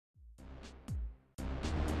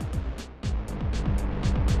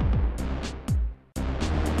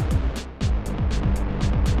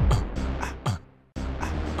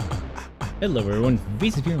Hello everyone,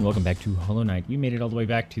 Vaesive here and welcome back to Hollow Knight. We made it all the way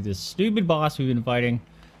back to this stupid boss we've been fighting.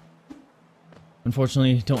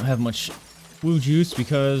 Unfortunately, don't have much woo juice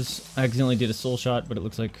because I accidentally did a soul shot, but it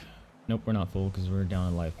looks like... Nope, we're not full because we're down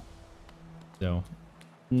in life. So,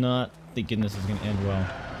 not thinking this is going to end well.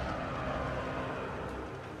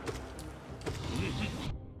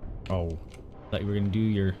 Oh, thought you were going to do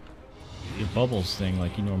your bubbles thing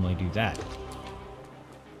like you normally do that.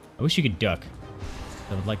 I wish you could duck.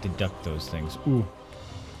 I would like to duck those things. Ooh.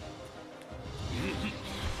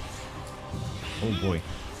 Oh boy.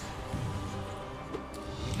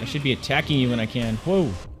 I should be attacking you when I can.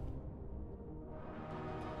 Whoa.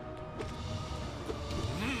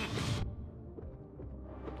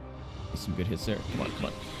 Some good hits there. Come on, come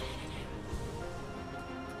on.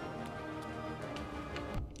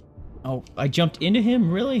 Oh, I jumped into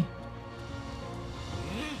him? Really?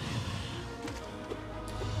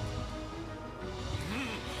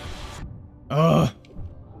 Ugh.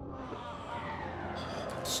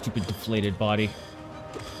 Stupid deflated body.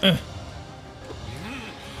 Ugh.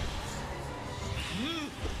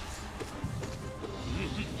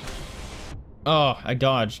 Oh, I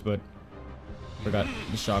dodged, but forgot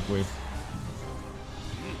the shockwave.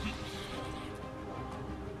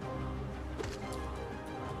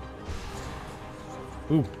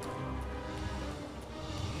 Ooh.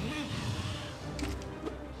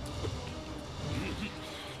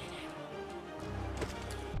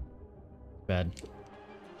 Bad.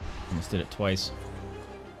 Almost did it twice.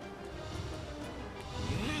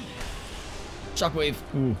 Shockwave.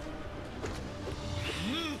 Ooh.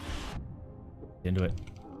 Into it.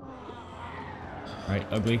 Alright,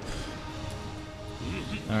 ugly.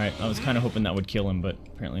 Alright, I was kind of hoping that would kill him, but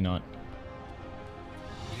apparently not.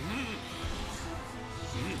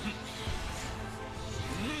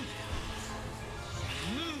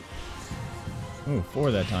 Ooh,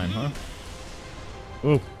 4 that time, huh?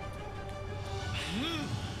 Ooh.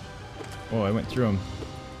 Oh, I went through him.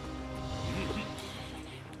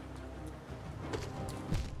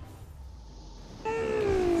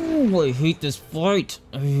 Oh, I hate this fight.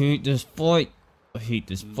 I hate this fight. I hate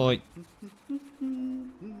this fight.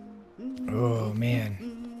 Oh,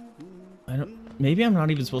 man. Maybe I'm not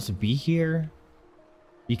even supposed to be here.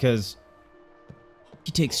 Because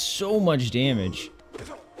he takes so much damage.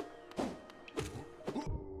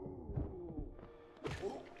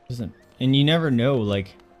 And you never know,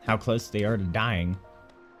 like, how close they are to dying.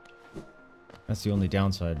 That's the only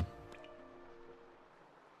downside.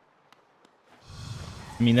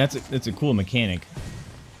 I mean, that's a cool mechanic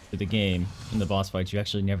for the game. In the boss fights, you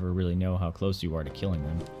actually never really know how close you are to killing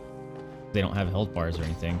them. They don't have health bars or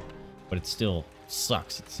anything, but it still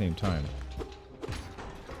sucks at the same time.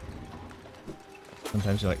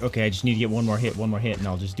 Sometimes you're like, okay, I just need to get one more hit, and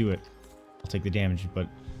I'll just do it. I'll take the damage, but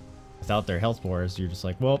without their health bars, you're just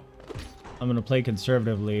like, well, I'm gonna play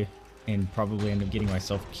conservatively and probably end up getting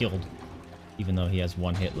myself killed, even though he has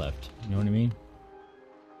 1 hit left. You know what I mean?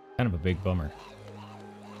 Kind of a big bummer.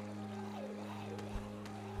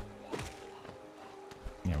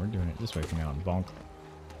 Yeah, we're doing it this way for now. Bonk.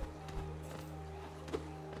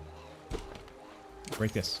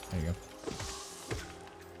 Break this. There you go.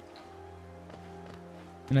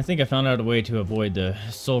 And I think I found out a way to avoid the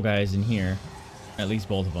soul guys in here. At least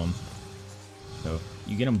both of them. So,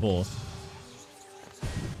 you get them both.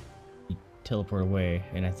 You teleport away,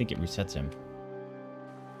 and I think it resets him.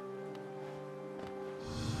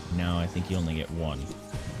 Now I think you only get 1.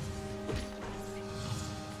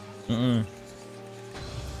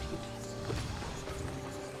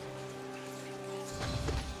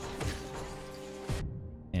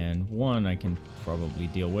 And 1 I can probably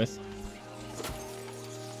deal with.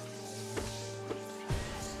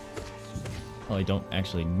 Well, I don't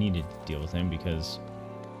actually need to deal with him because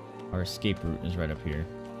our escape route is right up here.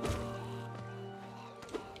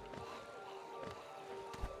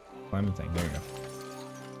 Climb the thing. There you go.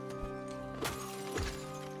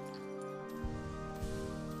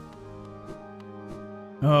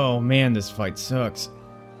 Oh man, this fight sucks.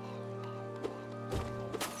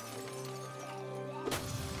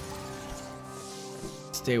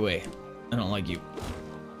 Stay away. I don't like you.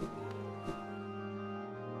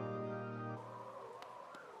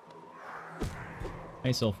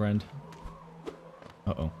 Hey, soul friend.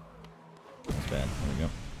 Uh-oh. That's bad. There we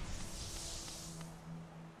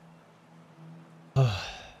go.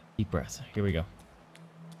 Deep breath. Here we go.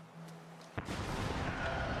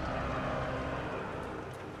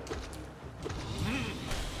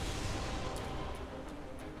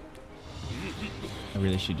 I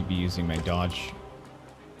really should be using my dodge,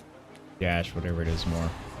 dash, whatever it is more.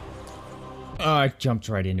 Oh, I jumped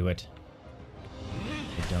right into it.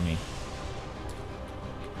 You dummy.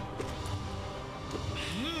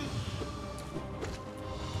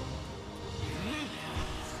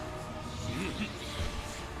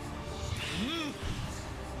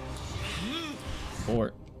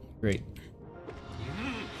 Great.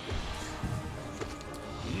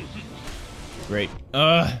 Great.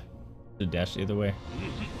 The dash the other way.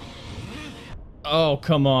 Oh,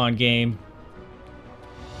 come on, game.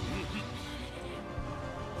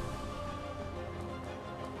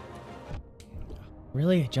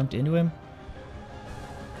 Really? I jumped into him?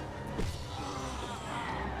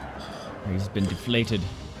 He's been deflated.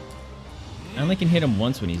 I only can hit him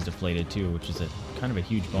once when he's deflated too, which is a kind of a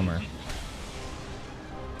huge bummer.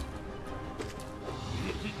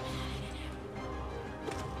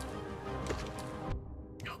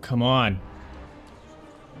 Oh, come on.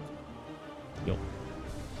 Yo.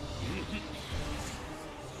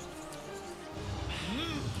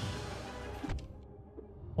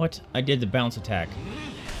 What? I did the bounce attack.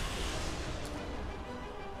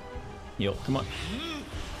 Yo, come on.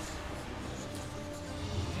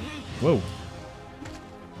 Whoa.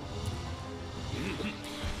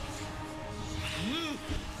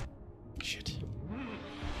 Shit.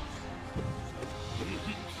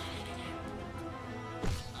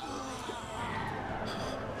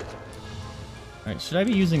 Alright, should I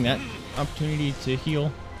be using that opportunity to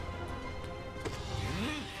heal?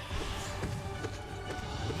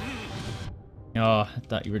 Oh, I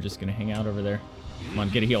thought you were just gonna hang out over there. Come on,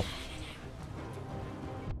 get a heal.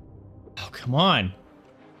 Oh, come on.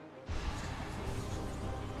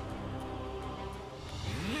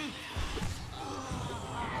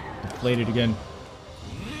 Deflated again.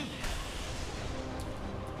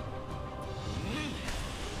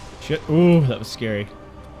 Shit. Ooh, that was scary.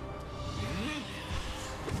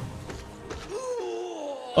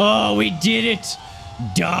 Oh, we did it!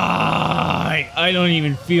 Die! I don't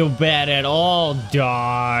even feel bad at all.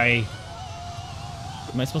 Die!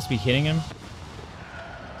 Am I supposed to be hitting him?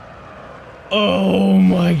 Oh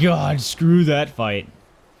my god, screw that fight.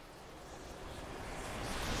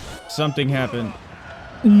 Something happened.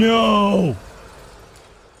 No!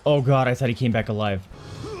 Oh god, I thought he came back alive.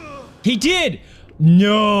 He did!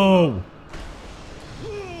 No!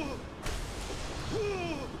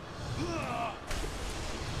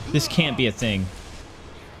 This can't be a thing.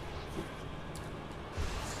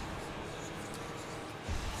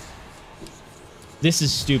 This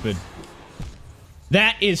is stupid.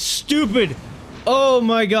 That is stupid! Oh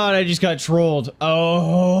my god, I just got trolled.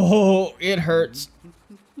 Oh, it hurts.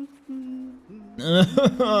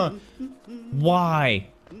 Why?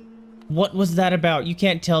 What was that about? You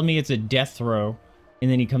can't tell me it's a death throw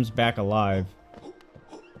and then he comes back alive.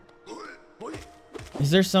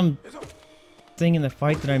 Is there some thing in the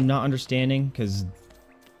fight that I'm not understanding? Because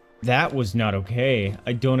that was not okay.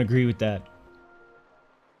 I don't agree with that.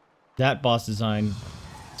 That boss design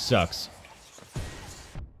sucks.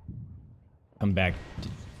 Come back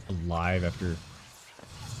alive after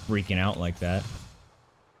freaking out like that.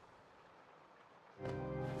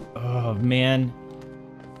 Oh, man.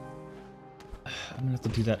 I'm gonna have to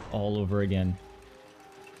do that all over again.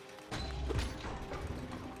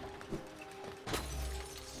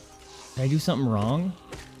 Did I do something wrong?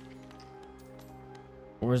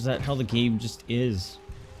 Or is that how the game just is?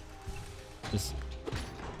 Just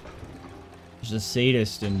a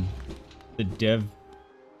sadist and the dev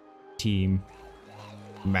team.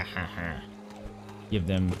 Give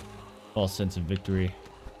them false sense of victory.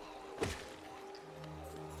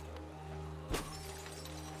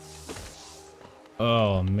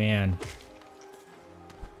 Oh, man.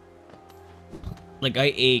 Like,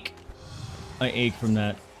 I ache. I ache from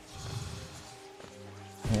that.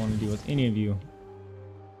 I don't want to deal with any of you.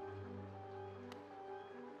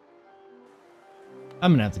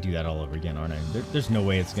 I'm gonna have to do that all over again, aren't I? There's no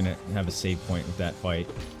way it's gonna have a save point with that fight.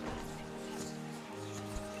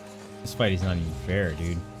 This fight is not even fair,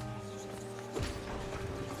 dude.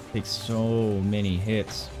 Takes so many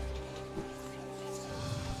hits.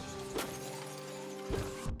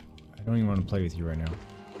 I don't even want to play with you right now.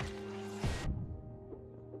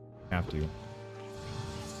 Have to.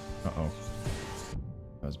 Uh-oh.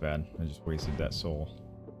 That was bad. I just wasted that soul.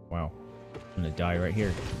 Wow. I'm gonna die right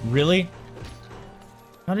here. Really?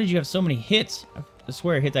 How did you have so many hits? I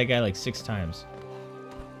swear I hit that guy like 6 times.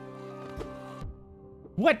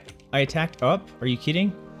 What? I attacked up? Are you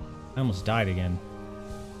kidding? I almost died again.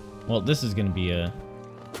 Well, this is gonna be a...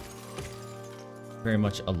 very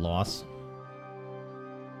much a loss.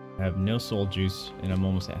 I have no soul juice, and I'm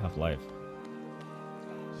almost at half-life.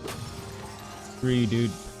 Screw you,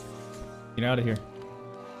 dude. Get out of here.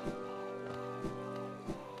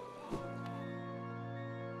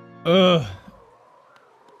 Ugh.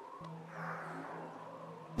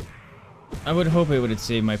 I would hope it would have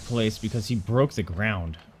saved my place because he broke the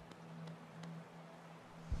ground.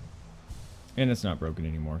 And it's not broken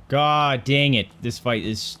anymore. God dang it. This fight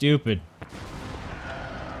is stupid.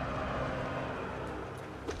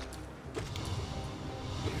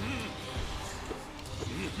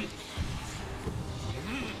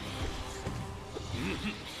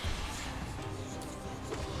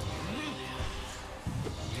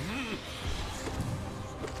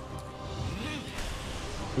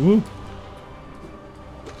 Ooh.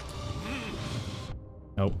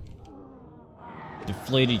 Nope.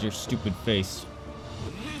 Deflated your stupid face.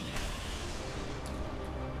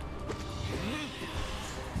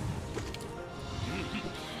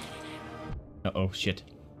 Uh-oh, shit.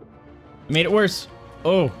 I made it worse.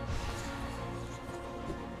 Oh.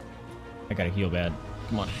 I gotta heal bad.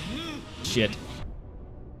 Come on. Shit.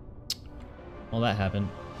 Well, that happened.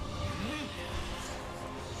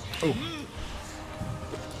 Oh.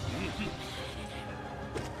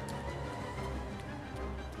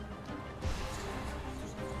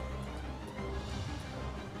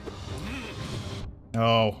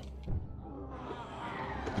 Oh.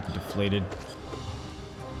 Deflated.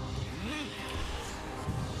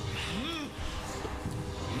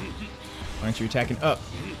 Why aren't you attacking up?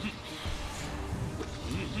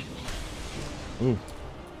 Ooh.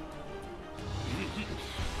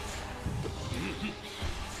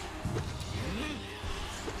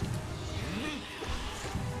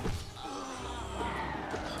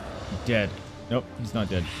 Dead. Nope, he's not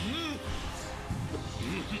dead.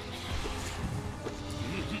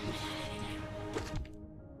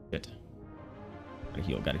 Shit. Gotta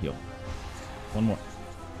heal, gotta heal. One more.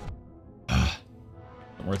 Not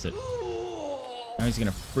worth it. Now he's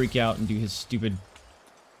gonna freak out and do his stupid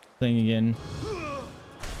thing again.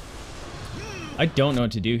 I don't know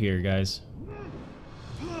what to do here, guys.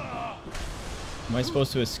 Am I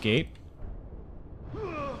supposed to escape?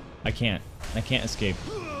 I can't. I can't escape.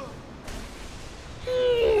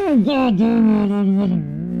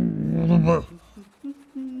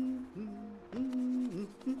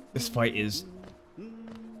 This fight is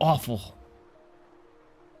awful.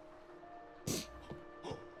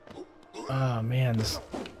 Oh man, this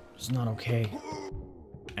is not okay.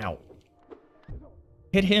 Ow.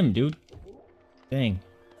 Hit him, dude. Dang.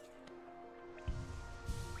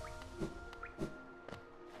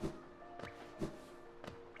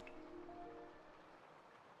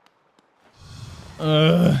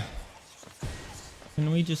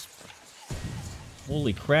 Can we just...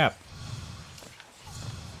 Holy crap.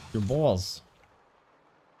 Your balls.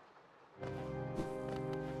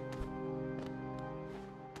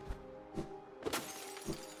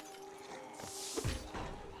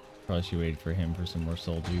 Probably should wait for him for some more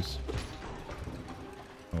soul juice.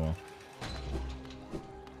 Oh well.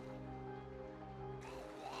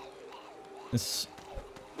 This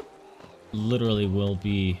literally will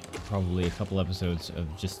be probably a couple episodes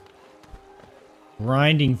of just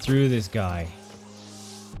grinding through this guy.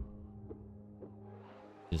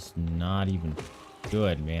 Just not even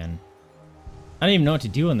good, man. I don't even know what to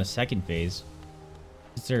do in the second phase.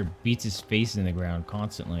 Just there beats his face in the ground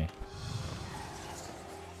constantly.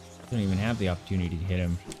 Don't even have the opportunity to hit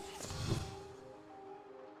him.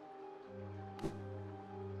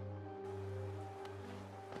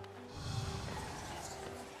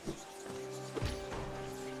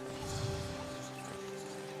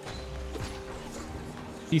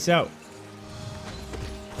 Peace out.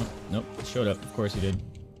 Oh, nope, it showed up. Of course he did.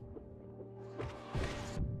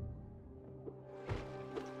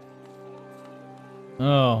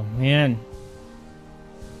 Oh, man.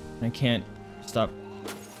 I can't stop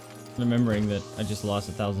remembering that I just lost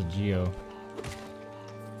 1,000 Geo.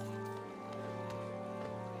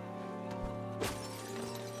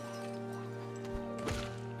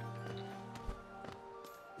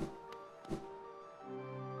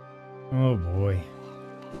 Oh boy.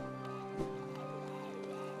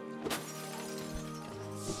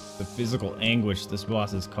 The physical anguish this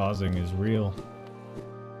boss is causing is real.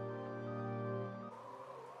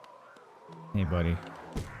 Hey buddy.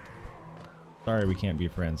 Sorry we can't be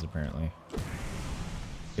friends apparently.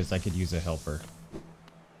 Because I could use a helper.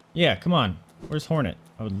 Yeah, come on. Where's Hornet?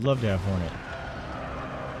 I would love to have Hornet.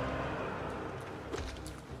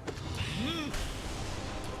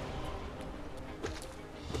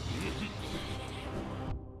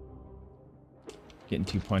 Getting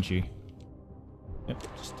too punchy. Yep,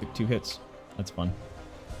 just took 2 hits. That's fun.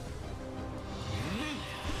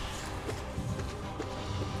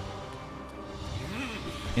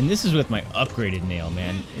 And this is with my upgraded nail,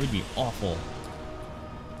 man. It would be awful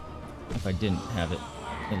if I didn't have it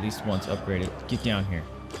at least once upgraded. Get down here.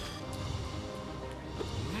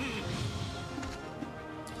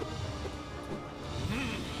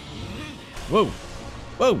 Whoa!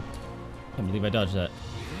 Whoa! Can't believe I dodged that.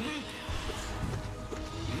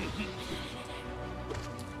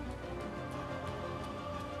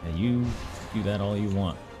 Yeah, you do that all you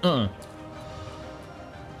want. Can't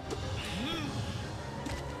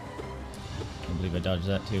believe I dodged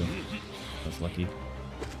that too. That's lucky.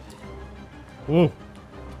 Whoa!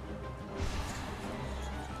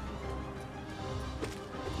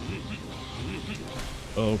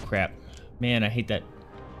 Oh crap. Man, I hate that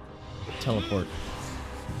teleport.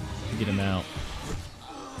 Get him out.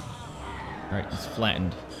 Alright, he's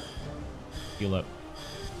flattened. Heal up.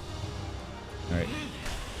 Alright.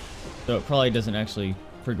 So it probably doesn't actually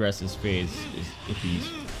progress his phase if he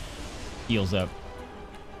heals up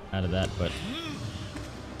out of that, but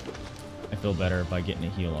I feel better by getting a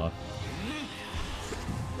heal off.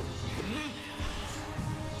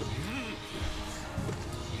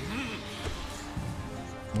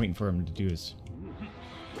 I'm waiting for him to do his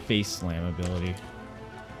face slam ability.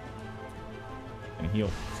 Gonna heal.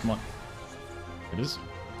 Come on. There it is.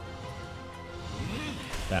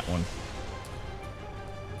 That one.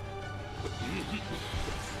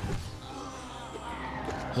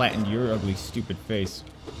 Flattened your ugly, stupid face.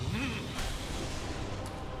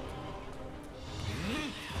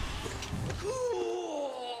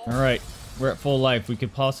 Alright, we're at full life. We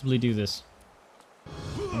could possibly do this.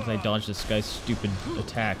 Once I dodge this guy's stupid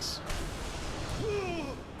attacks. I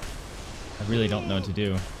really don't know what to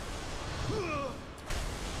do.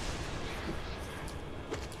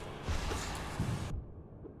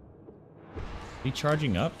 Is he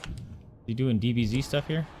charging up? Is he doing DBZ stuff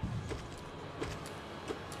here?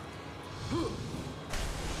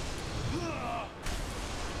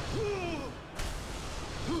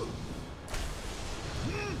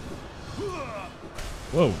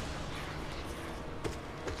 Whoa.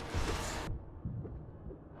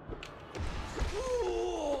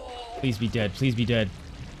 Please be dead. Please be dead.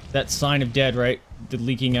 That sign of dead, right? The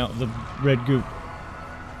leaking out the red goop.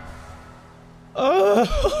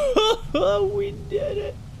 Oh, we did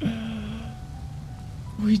it.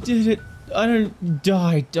 We did it. I don't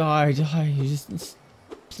die. You just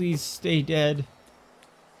please stay dead.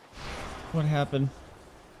 What happened?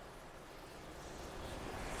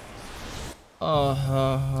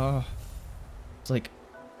 It's like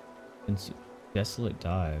desolate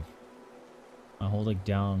dive. I hold it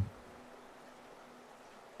down.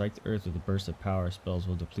 Strike the earth with a burst of power. Spells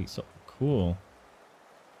will deplete. So cool.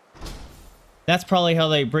 That's probably how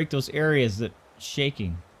they break those areas that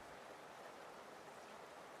shaking.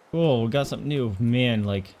 Cool, we got something new. Man,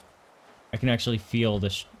 like I can actually feel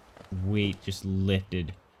the weight just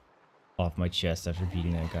lifted off my chest after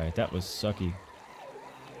beating that guy. That was sucky.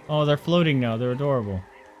 Oh, they're floating now. They're adorable.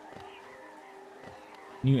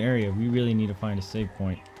 New area. We really need to find a save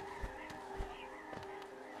point.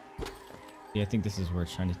 Yeah, I think this is where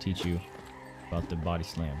it's trying to teach you about the body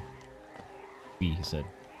slam. He said.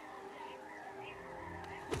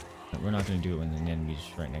 But we're not going to do it when the enemy's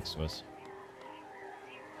right next to us.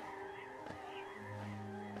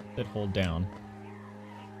 That hold down.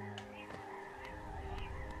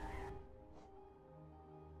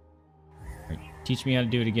 Right, teach me how to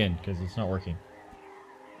do it again, because it's not working.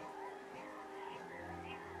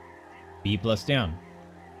 B plus down.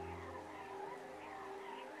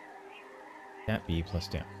 That B plus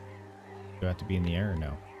down. Do I have to be in the air or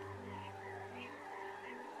no?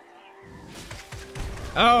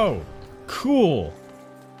 Oh! Cool!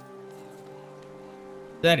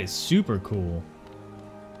 That is super cool.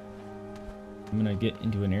 I'm gonna get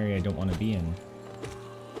into an area I don't want to be in.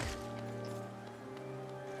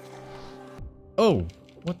 Oh!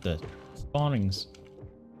 What the? Spawnings.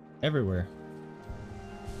 Everywhere.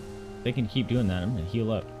 They can keep doing that. I'm gonna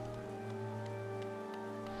heal up.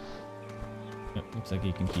 Yep, looks like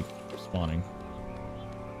he can keep spawning.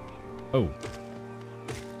 Oh!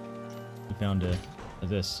 We found a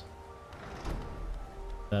this.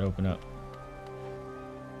 That open up.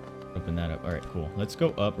 Open that up. Alright, cool. Let's go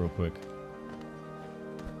up real quick.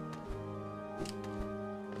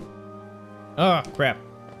 Ah, crap.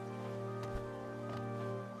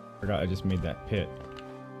 Forgot I just made that pit.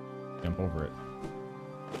 Jump over it.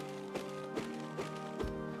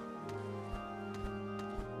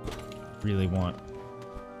 Really want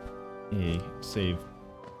a save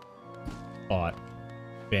spot,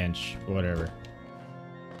 bench, whatever.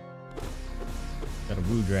 Got a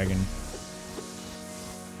woo dragon.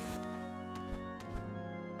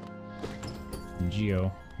 And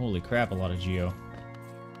Geo. Holy crap, a lot of Geo.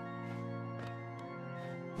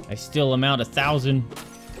 I still am out 1,000.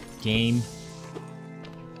 Game.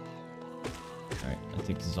 Alright, I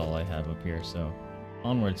think this is all I have up here, so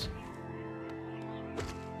onwards.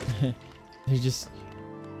 They just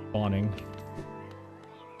spawning.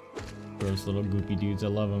 Gross little goopy dudes, I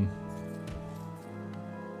love them.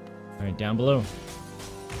 Alright, down below.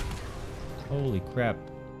 Holy crap.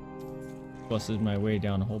 Busted my way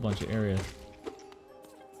down a whole bunch of areas.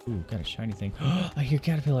 Ooh, got a shiny thing. I hear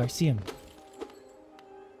caterpillar, I see him.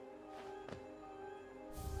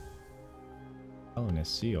 Oh, and a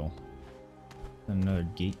seal. Another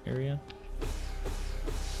gate area.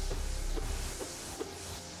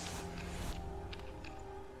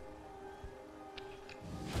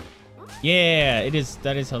 Yeah, it is.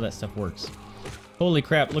 That is how that stuff works. Holy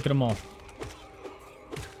crap, look at them all.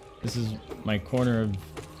 This is my corner of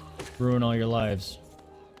ruin all your lives.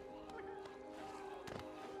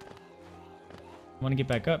 I want to get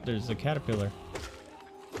back up. There's a caterpillar.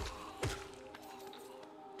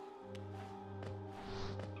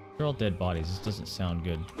 They're all dead bodies. This doesn't sound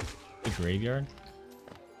good. The graveyard?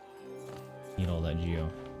 Need all that geo.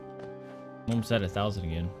 I'm almost at 1,000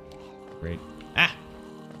 again. Great. Ah!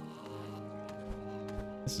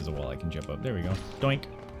 This is a wall I can jump up. There we go. Doink.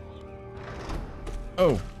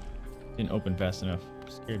 Oh! Didn't open fast enough.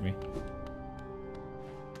 Scared me.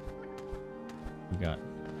 We got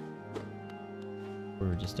where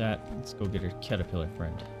we're just at. Let's go get our caterpillar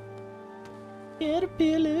friend.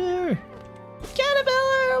 Caterpillar! Caterpillar!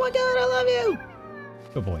 Oh my god, I love you!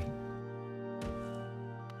 Good boy.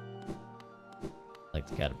 I like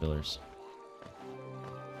the caterpillars.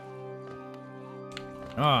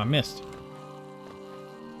 Ah, I missed.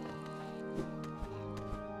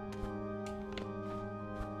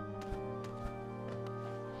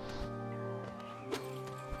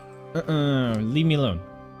 Leave me alone.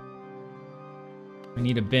 I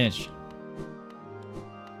need a bench.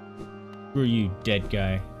 Who are you, dead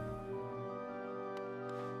guy?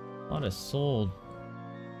 A lot of soul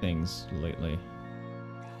things lately.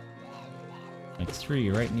 Like 3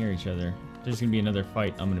 right near each other. If there's gonna be another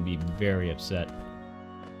fight, I'm gonna be very upset.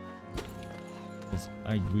 Because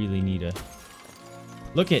I really need a...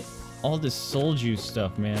 Look at all this soul juice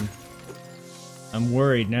stuff, man. I'm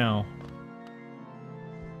worried now.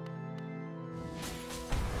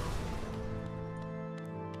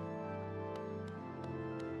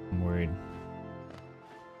 I'm worried.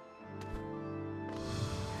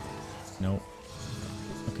 Nope.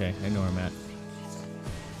 Okay, I know where I'm at.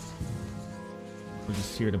 We're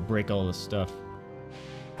just here to break all this stuff.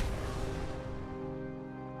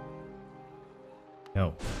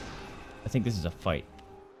 No. I think this is a fight.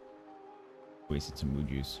 Wasted some mood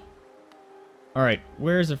juice. Alright,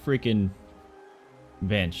 where's a freaking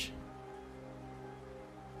bench?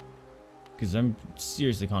 Because I'm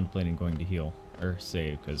seriously contemplating going to heal. Or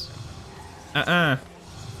save, because...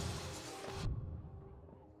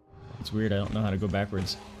 It's weird, I don't know how to go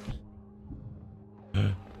backwards.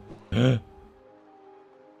 Can't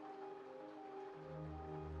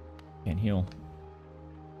heal.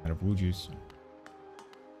 Out of woo juice.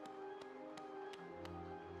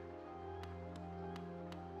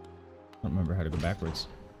 I don't remember how to go backwards.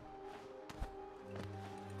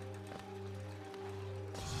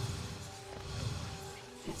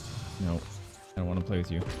 No, I don't want to play with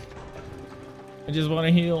you. I just want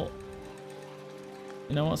to heal.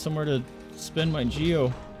 And I want somewhere to spend my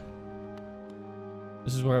geo.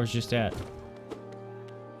 This is where I was just at.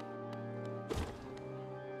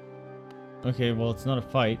 Okay, well, it's not a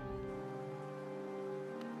fight.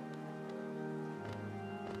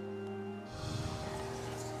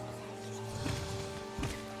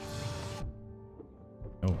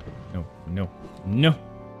 No, no, no, no!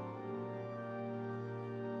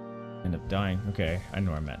 End up dying. Okay, I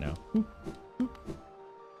know where I'm at now. Oop, oop.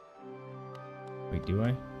 Wait, do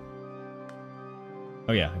I?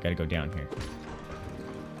 Oh yeah, I gotta go down here.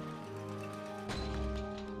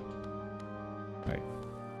 Alright.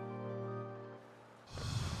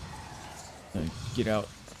 Get out.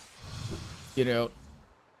 Get out.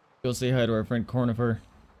 Go say hi to our friend Cornifer.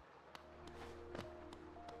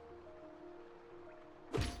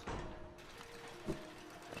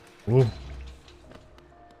 Whoa.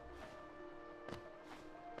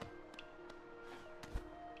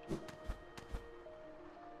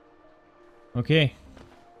 Okay.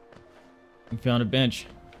 We found a bench.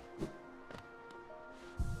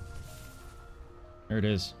 There it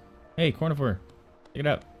is. Hey, Cornifer. Check it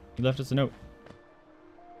out. He left us a note.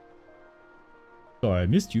 Sorry I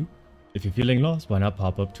missed you. If you're feeling lost, why not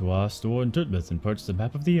pop up to our store in Dirtmouth and purchase a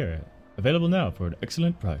map of the area. Available now for an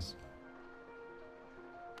excellent price.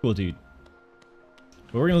 Cool, dude.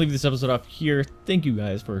 But we're going to leave this episode off here. Thank you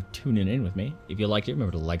guys for tuning in with me. If you liked it,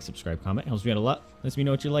 remember to like, subscribe, comment. It helps me out a lot. Lets me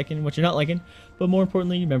know what you're liking and what you're not liking. But more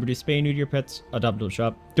importantly, remember to spay and neuter your pets, adopt, don't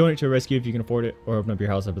shop, donate to a rescue if you can afford it, or open up your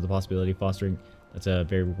house up with the possibility of fostering That's a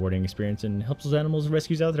very rewarding experience and helps those animals and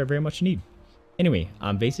rescues out that I very much need. Anyway,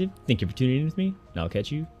 I'm Vaesive. Thank you for tuning in with me, and I'll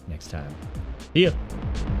catch you next time. See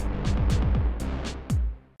ya!